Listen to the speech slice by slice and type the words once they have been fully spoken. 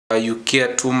you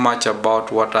care too much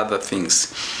about what other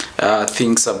things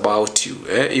thinks about you.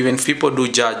 Even if people do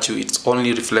judge you, it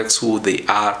only reflects who they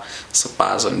are as a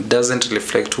person. It doesn't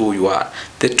reflect who you are.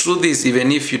 The truth is,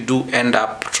 even if you do end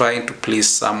up trying to please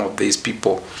some of these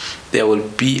people, there will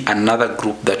be another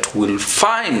group that will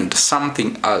find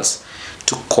something else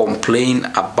to complain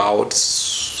about.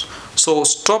 So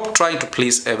stop trying to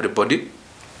please everybody.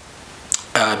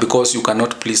 Because you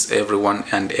cannot please everyone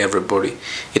and everybody.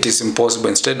 It is impossible.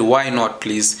 Instead, why not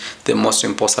please the most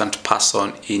important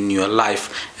person in your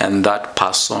life, and that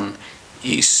person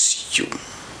is you.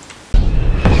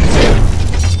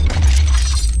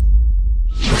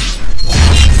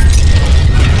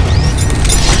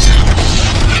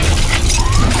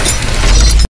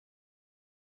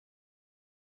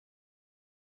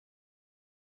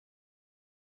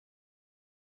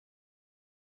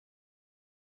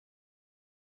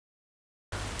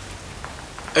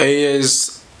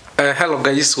 Yes, hello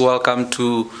guys, welcome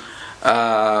to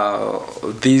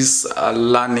this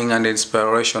learning and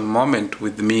inspiration moment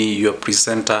with me, your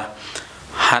presenter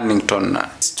Hannington.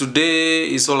 Today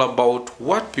is all about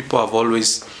what people have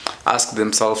always asked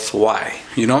themselves why.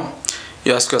 You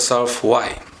ask yourself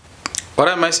why.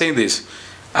 Why am I saying this?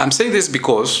 I'm saying this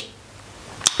because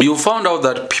you found out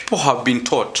that people have been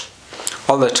taught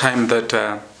all the time that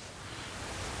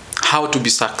how to be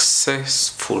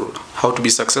successful.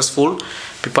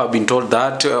 People have been told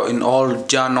that in all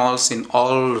journals, in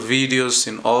all videos,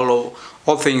 in all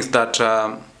things that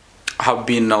have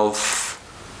been of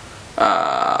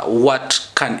what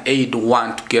can aid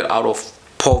one to get out of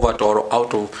poverty or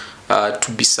out of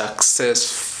to be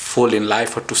successful in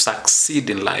life or to succeed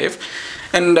in life.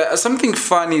 And something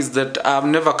funny is that I've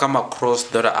never come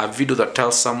across a video that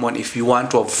tells someone if you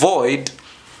want to avoid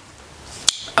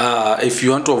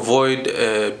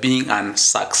being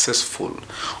unsuccessful,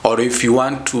 or if you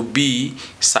want to be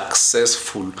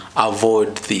successful,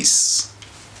 avoid this.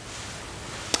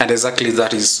 And exactly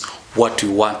that is what we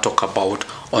want to talk about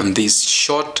on this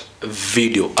short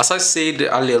video. As I said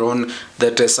earlier on,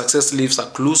 that success leaves a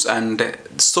clue, and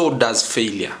so does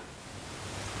failure.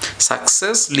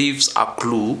 Success leaves a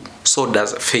clue, so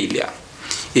does failure.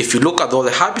 If you look at all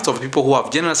the habits of people who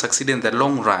have generally succeeded in the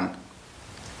long run,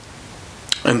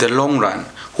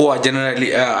 who are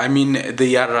generally,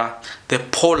 they are the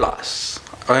polars,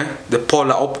 the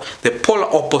polar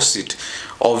opposite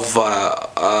of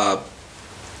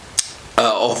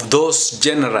those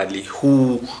generally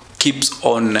who keeps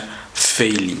on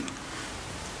failing.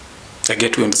 I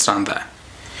get to understand that.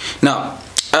 Now,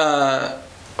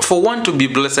 for one to be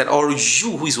blessed, or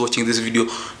you who is watching this video,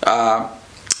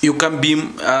 you can be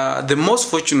the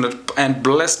most fortunate and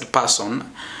blessed person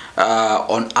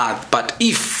on earth. But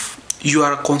if you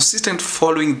are consistent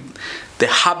following the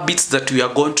habits that we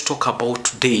are going to talk about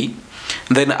today,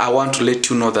 then I want to let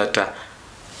you know that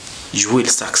you will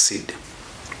succeed.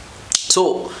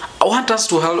 So I want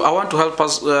to help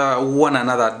us one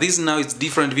another. This now is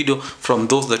different video from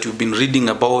those that you've been reading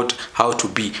about how to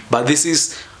be, but this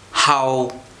is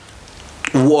how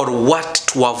or what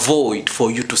to avoid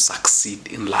for you to succeed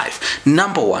in life.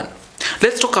 Number one,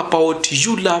 let's talk about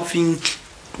you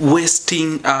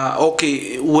wasting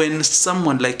when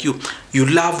someone like you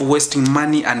love wasting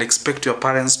money and expect your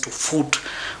parents to foot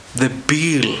the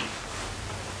bill.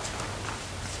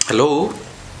 Hello?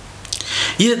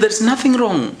 Yeah, there's nothing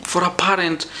wrong for a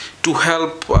parent to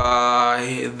help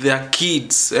their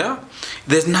kids.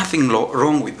 There's nothing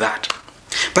wrong with that.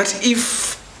 But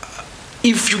if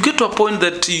you get to a point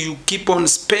that you keep on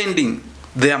spending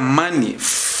their money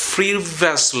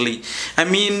frivolously,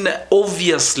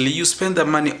 obviously you spend the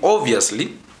money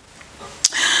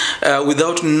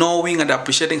without knowing and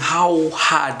appreciating how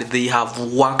hard they have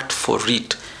worked for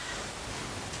it.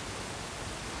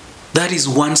 That is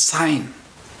one sign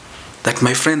that,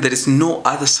 my friend, there is no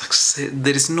other success.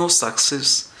 There is no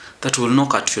success that will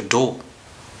knock at your door.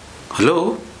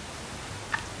 Hello?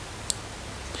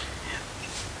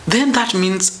 Then that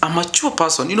means a mature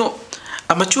person.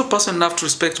 A mature person enough to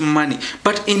respect money.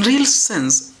 But in real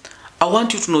sense, I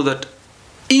want you to know that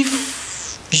if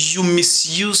you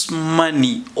misuse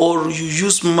money, or you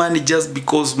use money just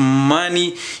because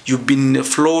you've been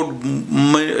flowed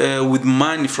with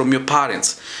money from your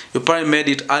parents made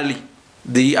it early.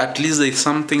 At least there's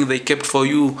something they kept for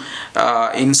you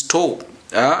in store.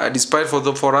 Despite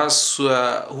for us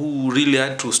who really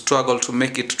had to struggle to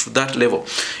make it to that level,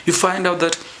 you find out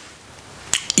that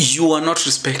you are not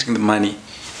respecting the money.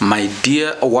 My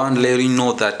dear, I want to let you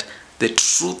know that the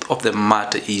truth of the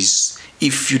matter is,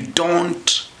 if you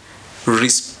don't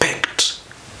respect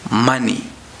money,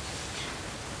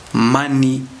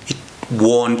 it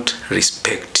won't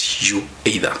respect you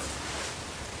either.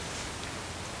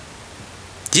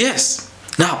 Yes.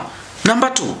 Now, number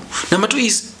two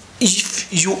is, if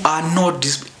you are not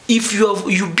if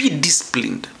you be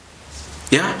disciplined.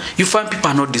 Yeah, you find people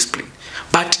are not disciplined,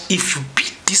 but if you be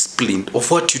disciplined of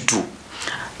what you do,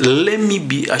 let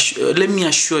me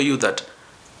assure you that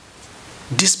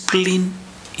discipline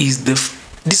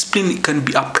can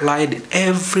be applied in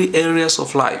every areas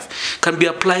of life, can be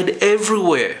applied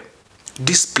everywhere.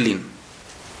 Discipline.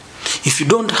 If you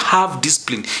don't have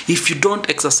discipline, if you don't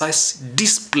exercise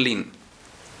discipline,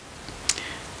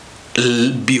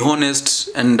 be honest,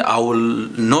 and I will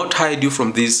not hide you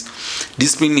from this,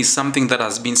 discipline is something that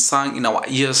has been sung in our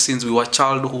ears since we were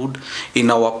childhood,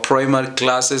 in our primary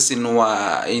classes, in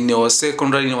our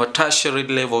secondary, in our tertiary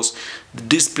levels. The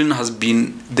discipline has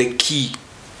been the key.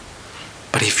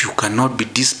 But if you cannot be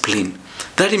disciplined,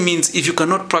 that means if you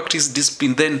cannot practice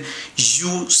discipline, then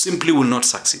you simply will not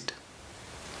succeed.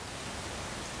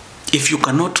 If you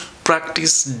cannot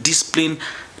practice discipline,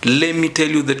 let me tell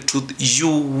you the truth, you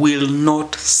will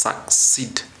not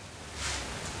succeed.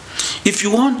 If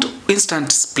you want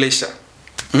instant pleasure,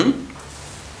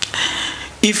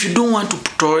 if you don't want to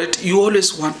tolerate, you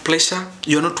always want pleasure,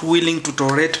 you're not willing to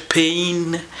tolerate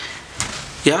pain.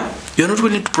 Yeah, you're not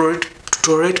willing to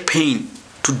tolerate pain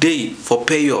today for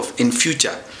payoff in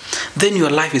future, then your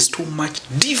life is too much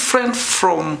different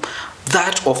from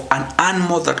that of an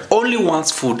animal that only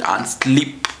wants food and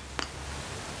sleep.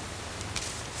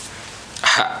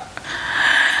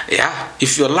 Yeah,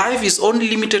 if your life is only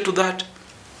limited to that,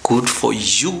 good for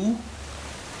you,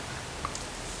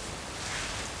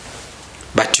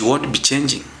 but you won't be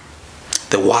changing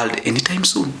the world anytime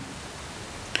soon.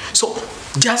 So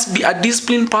just be a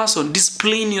disciplined person.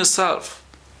 Discipline yourself.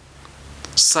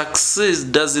 Success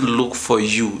doesn't look for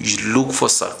you, you look for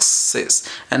success,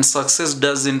 and success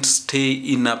doesn't stay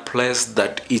in a place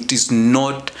that it is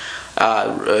not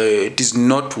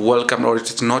welcome, or it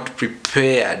is not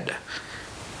prepared.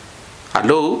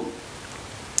 Hello?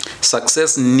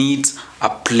 Success needs a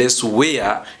place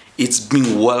where it's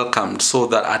being welcomed, so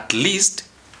that at least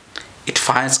it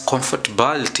finds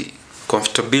comfortability.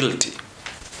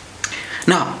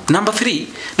 Now, number three,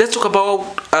 let's talk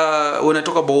about when I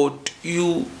talk about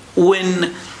you,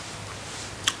 when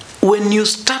you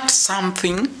start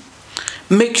something,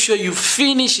 make sure you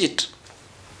finish it.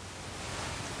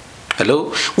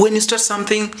 Hello? When you start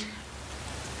something,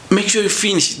 make sure you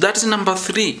finish it. That's number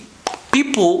three.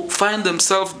 People find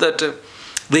themselves that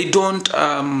they don't,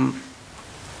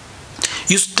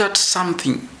 you start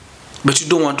something, but you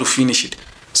don't want to finish it.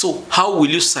 So how will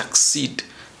you succeed?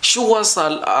 Show us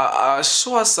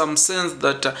some sense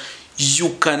that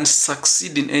you can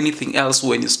succeed in anything else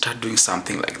when you start doing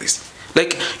something like this.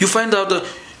 Like, you find out that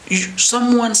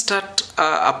someone start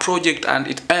a project and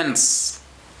it ends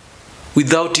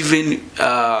without even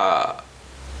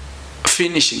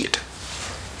finishing it.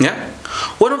 Yeah.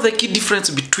 One of the key difference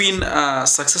between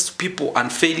successful people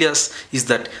and failures is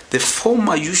that the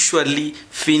former usually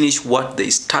finish what they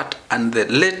start, and the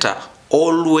latter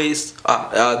almost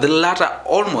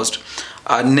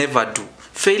never do.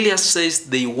 Failure says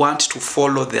they want to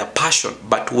follow their passion,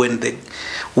 but when the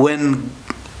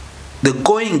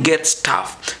going gets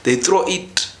tough, they throw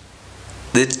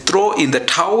in the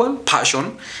towel.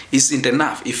 Passion isn't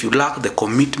enough if you lack the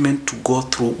commitment to go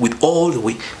through with all the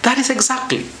way. That is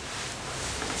exactly.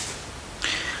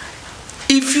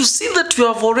 If you see that you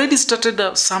have already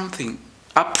started something,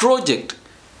 a project,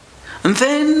 and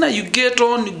then you get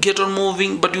on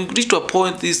moving, but you reach to a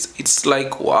point, it's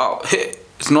like, wow, hey,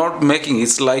 it's not making,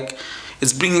 it's like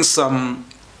it's bringing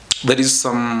there is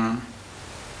some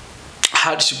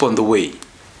hardship on the way.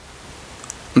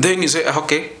 And then you say,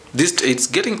 okay, it's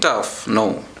getting tough.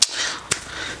 No,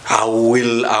 I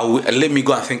will let me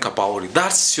go and think about it.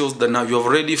 That shows that now you have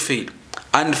already failed.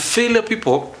 And failure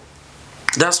people,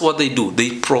 that's what they do.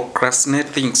 They procrastinate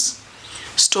things.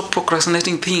 Stop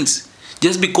procrastinating things.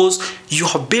 Just because you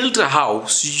have built a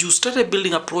house, you started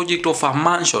building a project of a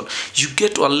mansion, you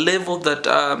get to a level that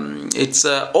it's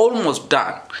almost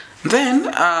done.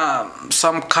 Then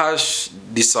some cash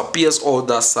disappears, or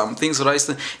there's some things rise.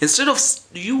 Instead of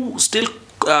you still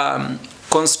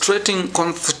concentrating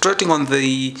on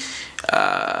the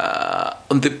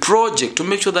project to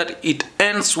make sure that it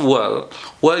ends well,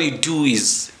 what you do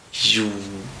is you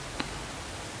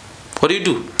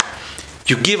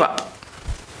give up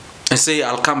and say,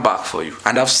 I'll come back for you.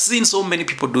 And I've seen so many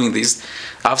people doing this.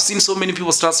 I've seen so many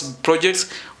people start projects.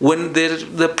 When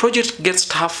the project gets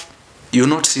tough, you're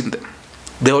not seeing them.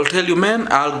 They will tell you, man,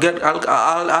 I'll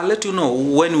let you know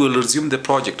when we'll resume the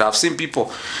project. I've seen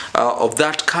people of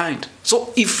that kind.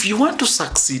 So if you want to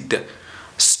succeed,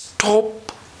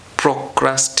 stop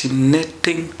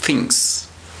procrastinating things.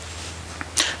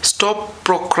 Stop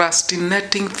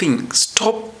procrastinating things.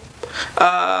 Stop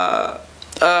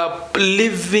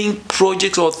leaving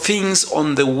projects or things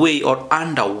on the way or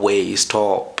underway.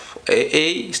 Stop.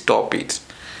 Stop it.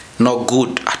 Not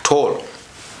good at all.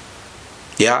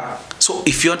 Yeah. So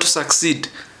if you want to succeed,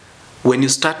 when you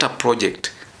start a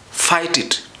project, fight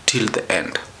it till the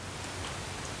end.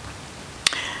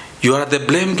 You are the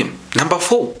blame game. Number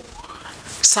 4,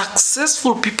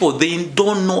 successful people, they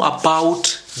don't know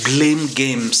about blame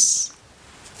games.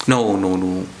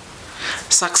 No.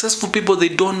 Successful people, they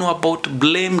don't know about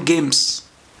blame games.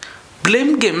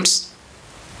 Blame games,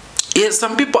 yes,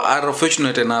 some people are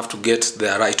fortunate enough to get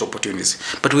the right opportunities,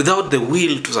 but without the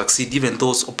will to succeed, even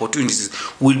those opportunities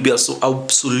will be also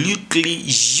absolutely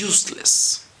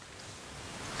useless.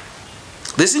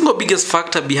 The single biggest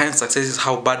factor behind success is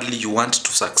how badly you want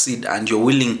to succeed and your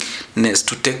willingness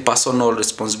to take personal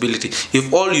responsibility.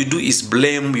 If all you do is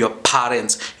blame your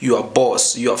parents, your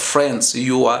boss, your friends,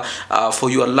 for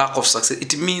your lack of success,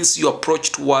 it means your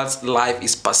approach towards life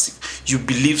is passive. You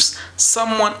believe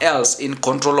someone else in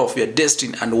control of your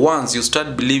destiny, and once you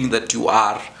start believing that, you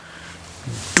are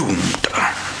doomed.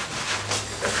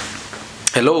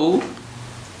 Hello?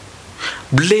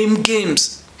 Blame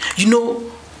games.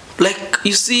 Like,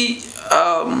 you see,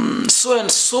 so and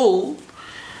so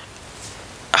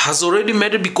has already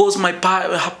made it because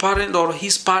her parent or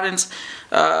his parents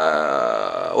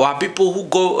were people who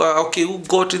who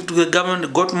got into the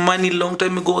government, got money long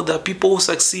time ago. The people who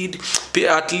succeed,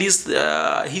 at least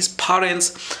his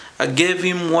parents gave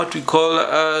him what we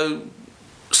call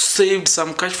saved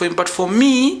some cash for him. But for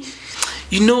me,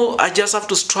 I just have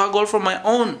to struggle for my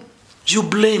own. You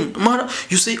blame.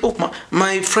 You say, oh,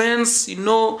 my friends,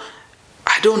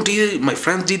 I don't do it. My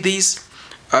friends did this.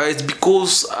 It's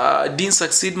because I didn't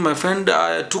succeed. My friend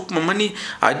took my money.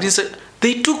 I didn't.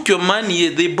 They took your money.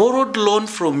 They borrowed loan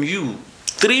from you,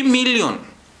 3 million.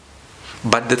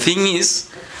 But the thing is,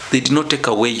 they did not take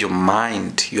away your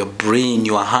mind, your brain,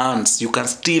 your hands. You can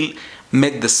still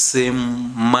make the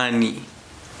same money.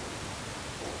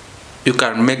 You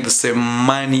can make the same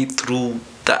money through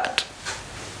that.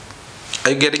 Are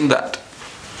you getting that?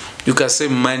 You can save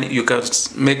money, you can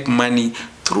make money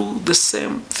through the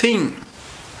same thing.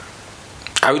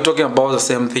 Are we talking about the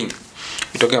same thing?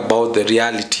 We're talking about the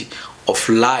reality of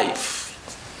life.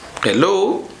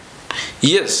 Hello?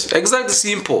 Yes, exactly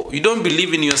simple. You don't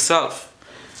believe in yourself.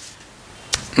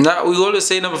 Now, we always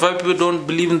say number 5, people don't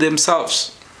believe in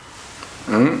themselves.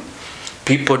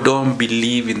 People don't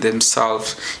believe in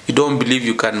themselves. You don't believe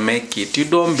you can make it. You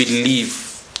don't believe.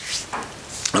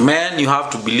 Man, you have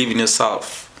to believe in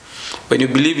yourself. When you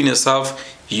believe in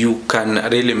yourself, you can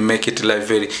really make it life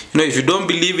very. If you don't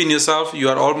believe in yourself, you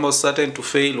are almost certain to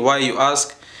fail. Why, you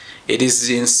ask? It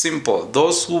is simple.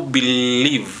 Those who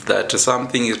believe that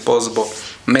something is possible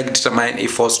make determined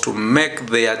efforts to make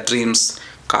their dreams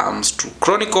come true.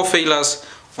 Chronic failures,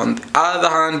 on the other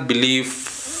hand, believe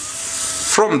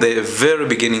from the very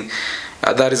beginning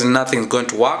that is nothing is going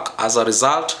to work. As a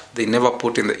result, they never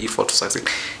put in the effort to succeed.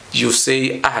 You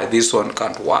say, this one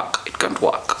can't work. It can't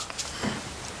work.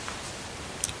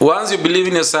 Once you believe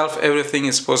in yourself, everything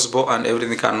is possible and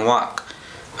everything can work.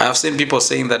 I have seen people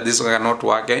saying that this one cannot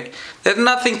work. That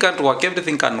nothing can't work.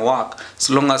 Everything can work as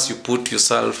long as you put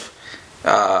yourself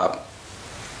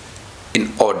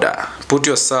in order. Put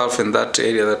yourself in that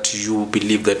area that you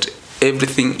believe that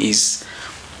everything is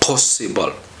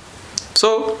possible.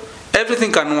 So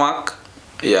everything can work.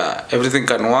 Yeah, everything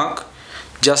can work.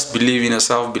 Just believe in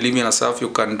yourself. Believe in yourself. You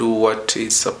can do what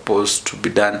is supposed to be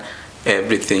done.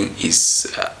 Everything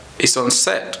is on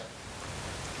set.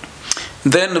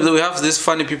 Then we have these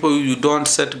funny people. You don't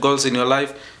set goals in your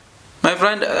life, my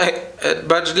friend.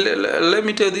 But let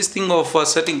me tell you this thing of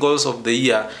setting goals of the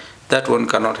year. That one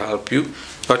cannot help you.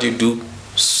 What you do,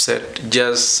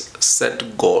 just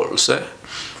set goals.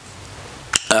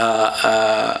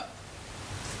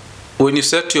 When you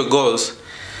set your goals,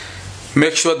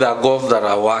 make sure they are goals that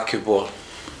are workable.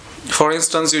 For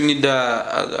instance, you need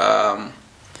to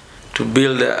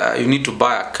build. You need to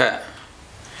buy a car,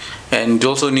 and you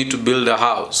also need to build a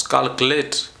house.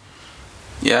 Calculate,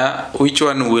 which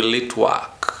one will it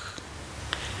work?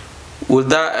 Will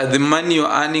the money you're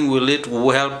earning, will it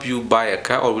help you buy a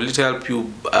car, or will it help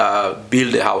you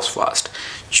build a house first?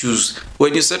 Choose.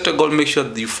 When you set a goal, make sure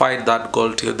that you fight that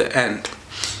goal till the end.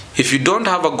 If you don't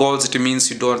have a goal, it means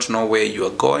you don't know where you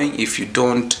are going. If you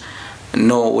don't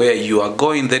know where you are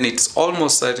going, then it's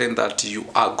almost certain that you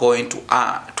are going to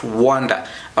wander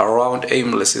around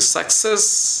aimlessly.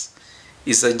 Success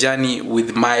is a journey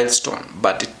with milestone,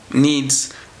 but it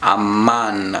needs a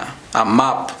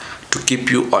map to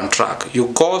keep you on track. Your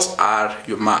goals are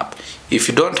your map. If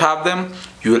you don't have them,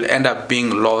 you will end up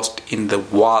being lost in the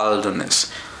wilderness.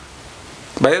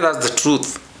 But that's the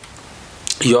truth.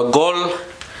 Your goals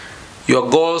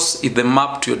is the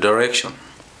map to your direction.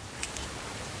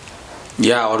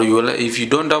 Yeah, or if you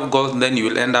don't have goals, then you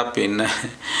will end up in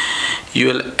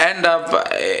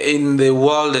the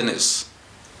wilderness.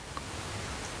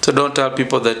 So don't tell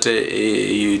people that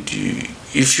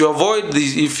if you avoid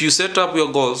this, if you set up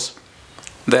your goals,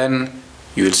 then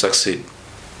you will succeed.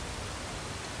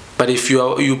 But if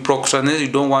you procrastinate, you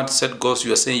don't want to set goals,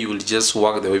 you are saying you will just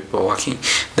work the way people are working,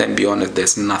 then be honest,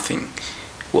 there's nothing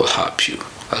will help you.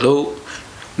 Hello?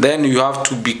 Then you have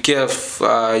to be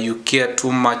careful. You care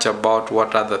too much about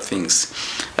what other things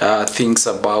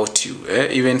about you.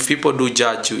 Even if people do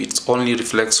judge you, it only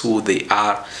reflects who they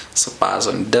are as a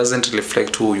person. It doesn't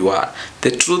reflect who you are.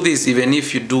 The truth is, even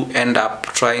if you do end up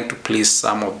trying to please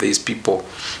some of these people,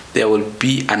 there will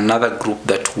be another group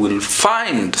that will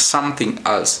find something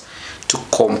else to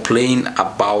complain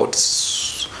about.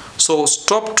 So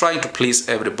stop trying to please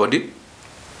everybody.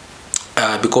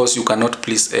 Because you cannot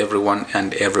please everyone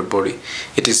and everybody.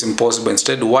 It is impossible.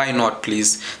 Instead, why not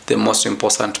please the most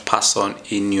important person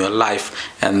in your life,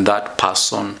 and that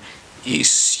person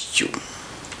is you.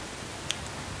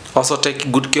 Also,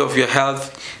 take good care of your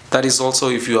health. That is also,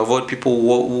 if you avoid people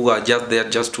who are just there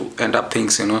just to end up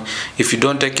things, if you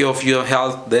don't take care of your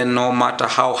health, then no matter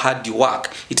how hard you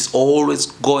work, it is always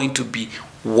going to be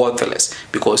worthless,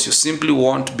 because you simply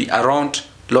won't be around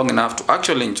long enough to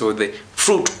actually enjoy the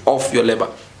fruit of your labor.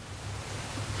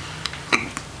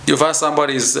 You find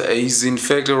somebody is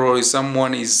infected, or if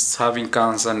someone is having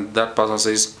cancer, and that person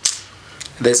says,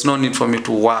 there's no need for me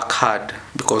to work hard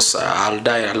because I'll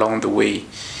die along the way.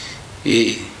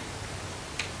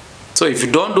 So if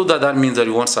you don't do that, that means that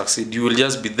you won't succeed. You will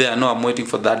just be there. No, I'm waiting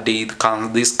for that day.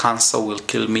 This cancer will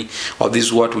kill me, or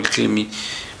this what will kill me.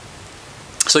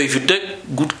 So if you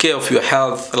take good care of your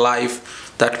health,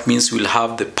 life, that means you will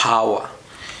have the power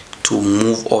to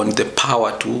move on, the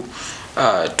power to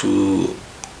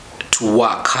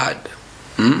work hard.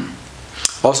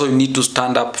 Also, you need to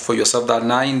stand up for yourself. That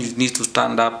 9, you need to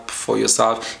stand up for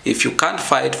yourself. If you can't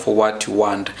fight for what you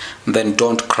want, then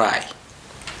don't cry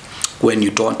when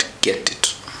you don't get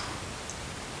it.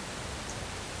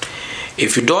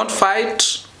 If you don't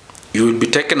fight, you will be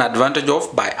taken advantage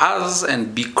of by others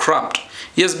and be cramped.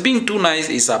 Yes, being too nice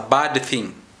is a bad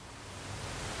thing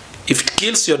if it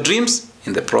kills your dreams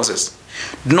in the process.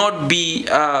 Do not be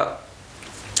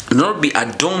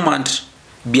adamant,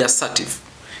 be assertive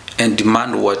and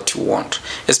demand what you want,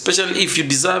 especially if you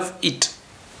deserve it.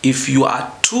 If you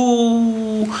are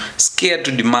too scared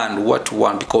to demand what you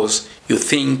want because you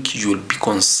think you will be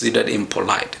considered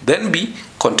impolite, then be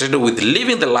contented with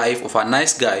living the life of a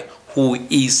nice guy who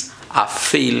is a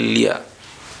failure.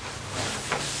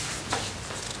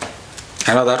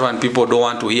 I know that one people don't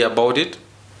want to hear about it.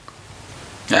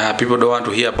 People don't want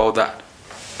to hear about that.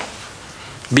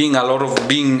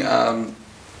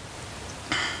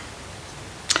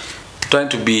 Trying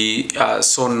to be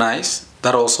so nice.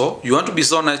 That also, you want to be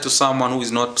so nice to someone who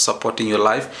is not supporting your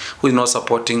life, who is not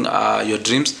supporting your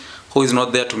dreams, who is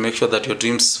not there to make sure that your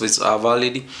dreams are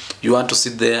valid. You want to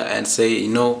sit there and say,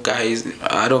 guys,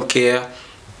 I don't care.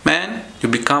 Man, you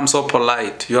become so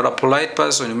polite. You're a polite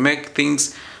person. You make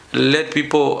things, let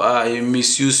people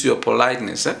misuse your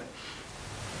politeness.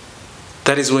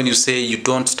 That is when you say you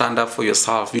don't stand up for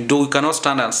yourself. You cannot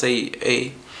stand and say,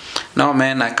 hey, no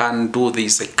man, I can't do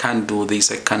this, I can't do this,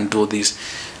 I can't do this.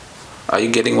 Are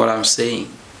you getting what I'm saying?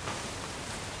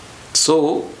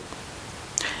 So,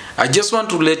 I just want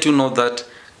to let you know that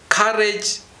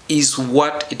courage is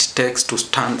what it takes to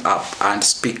stand up and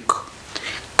speak.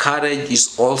 Courage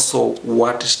is also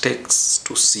what it takes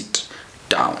to sit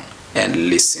down and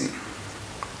listen.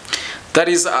 That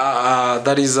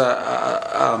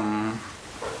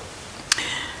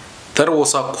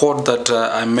was a quote that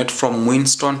I made from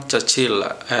Winston Churchill.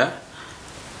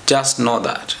 Just know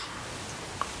that.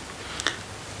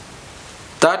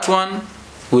 That one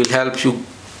will help you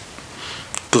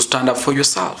to stand up for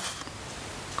yourself.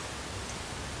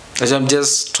 As I'm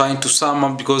just trying to sum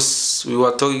up, because we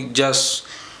were talking just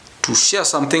to share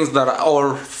some things that are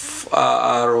all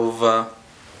of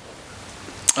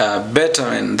better,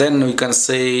 and then we can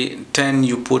say 10,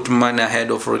 you put money ahead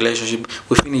of relationship.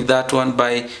 We finish that one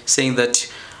by saying that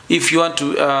if you want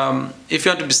to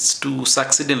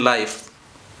succeed in life,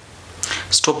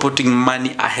 stop putting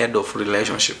money ahead of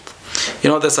relationship.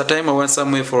 There's a time I went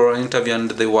somewhere for an interview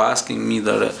and they were asking me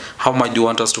that how much do you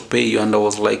want us to pay you, and I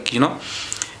was like,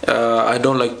 I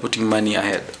don't like putting money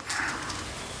ahead.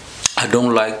 I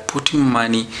don't like putting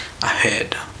money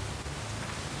ahead.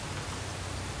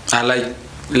 I like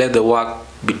let the work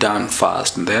be done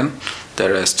first, and then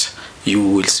the rest you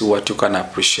will see what you can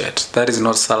appreciate. That is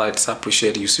not salary, it's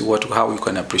appreciate. You see how you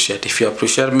can appreciate. If you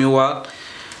appreciate me well,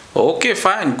 okay,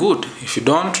 fine, good. If you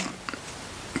don't,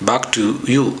 back to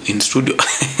you in studio.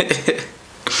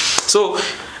 So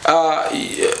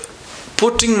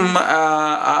putting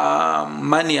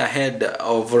money ahead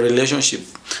of a relationship,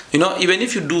 you know, even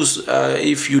if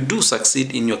you do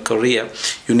succeed in your career,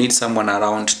 you need someone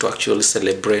around to actually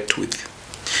celebrate with.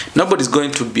 Nobody's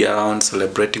going to be around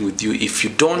celebrating with you if you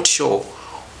don't show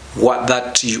what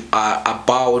that you are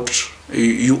about.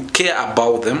 You care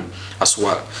about them as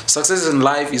well. Success in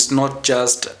life is not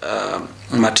just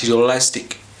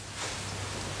materialistic.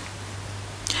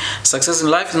 Success in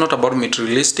life is not about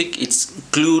materialistic.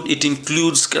 It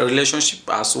includes a relationship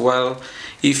as well.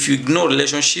 If you ignore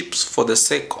relationships for the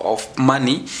sake of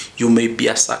money, you may be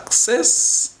a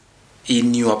success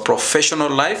in your professional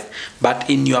life, but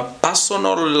in your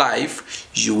personal life,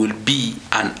 you will be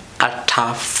an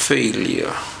utter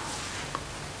failure.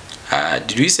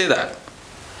 Did we say that?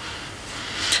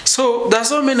 So there are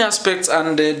so many aspects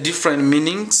and different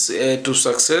meanings to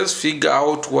success. Figure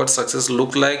out what success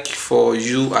looks like for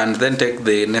you, and then take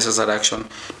the necessary action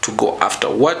to go after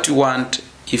what you want.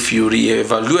 If you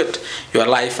reevaluate your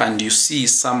life and you see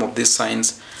some of these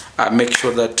signs, make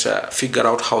sure that figure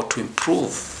out how to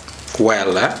improve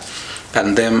well,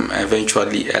 and then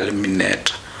eventually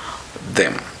eliminate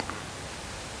them.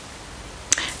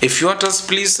 If you want us,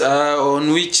 please,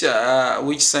 on which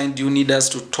sign do you need us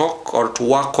to talk or to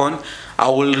work on, I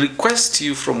will request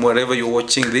you from wherever you're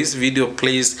watching this video,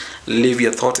 please leave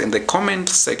your thoughts in the comment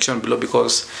section below,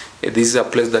 because this is a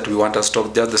place that we want us to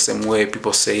talk just the same way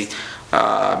people say,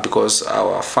 because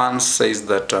our fans says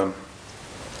that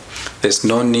there's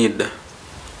no need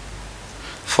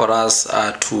for us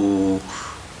to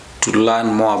learn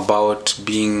more about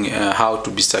being how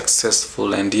to be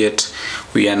successful, and yet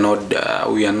we are not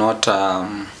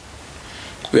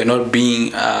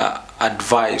being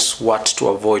advised what to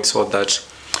avoid so that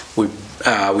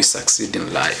we succeed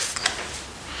in life.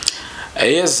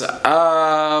 Yes,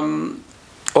 I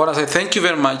want to say thank you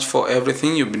very much for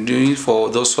everything you've been doing, for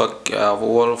those who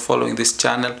are following this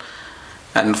channel,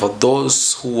 and for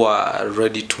those who are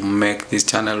ready to make this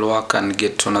channel work and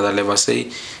get to another level.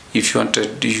 Say, if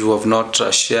you have not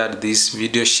shared this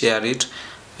video, share it,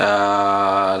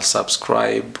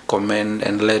 subscribe, comment,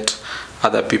 and let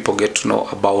other people get to know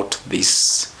about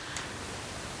this.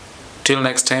 Till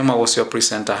next time, I was your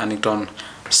presenter, Huntington.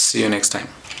 See you next time.